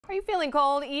Are you feeling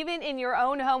cold even in your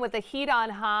own home with the heat on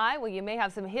high? Well, you may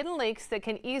have some hidden leaks that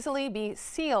can easily be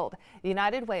sealed. The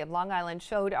United Way of Long Island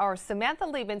showed our Samantha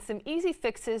Liebman some easy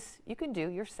fixes you can do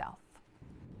yourself.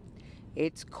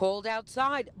 It's cold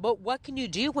outside, but what can you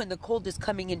do when the cold is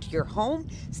coming into your home?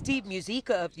 Steve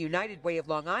Musica of the United Way of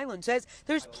Long Island says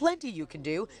there's plenty you can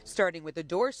do, starting with a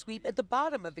door sweep at the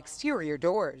bottom of exterior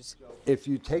doors. If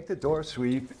you take the door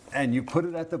sweep and you put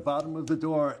it at the bottom of the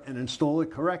door and install it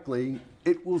correctly,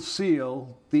 it will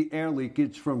seal the air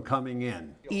leakage from coming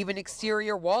in. Even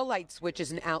exterior wall light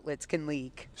switches and outlets can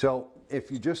leak. So if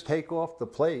you just take off the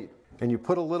plate and you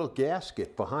put a little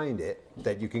gasket behind it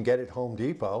that you can get at Home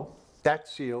Depot, that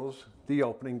seals the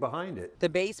opening behind it. The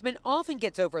basement often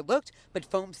gets overlooked, but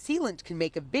foam sealant can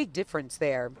make a big difference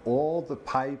there. All the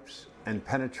pipes and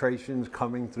penetrations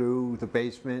coming through the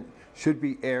basement should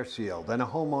be air sealed, and a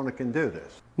homeowner can do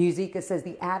this. Musica says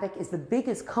the attic is the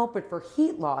biggest culprit for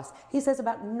heat loss. He says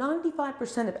about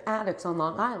 95% of attics on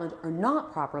Long Island are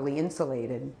not properly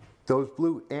insulated. Those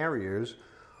blue areas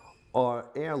are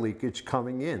air leakage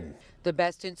coming in. The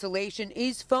best insulation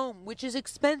is foam, which is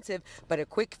expensive, but a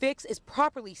quick fix is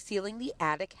properly sealing the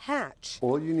attic hatch.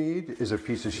 All you need is a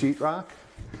piece of sheetrock,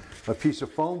 a piece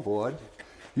of foam board.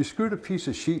 You screw the piece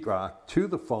of sheetrock to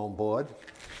the foam board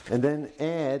and then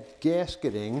add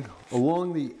gasketing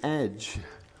along the edge.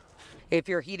 If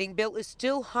your heating bill is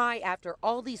still high after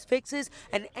all these fixes,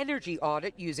 an energy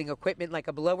audit using equipment like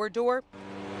a blower door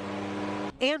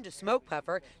and a smoke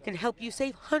puffer can help you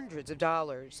save hundreds of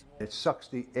dollars. It sucks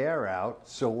the air out,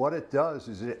 so what it does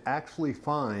is it actually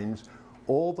finds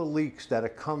all the leaks that are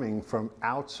coming from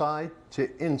outside to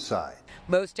inside.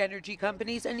 Most energy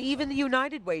companies and even the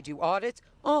United Way do audits,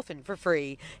 often for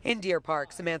free. In Deer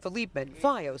Park, Samantha Liebman,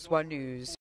 Fios 1 News.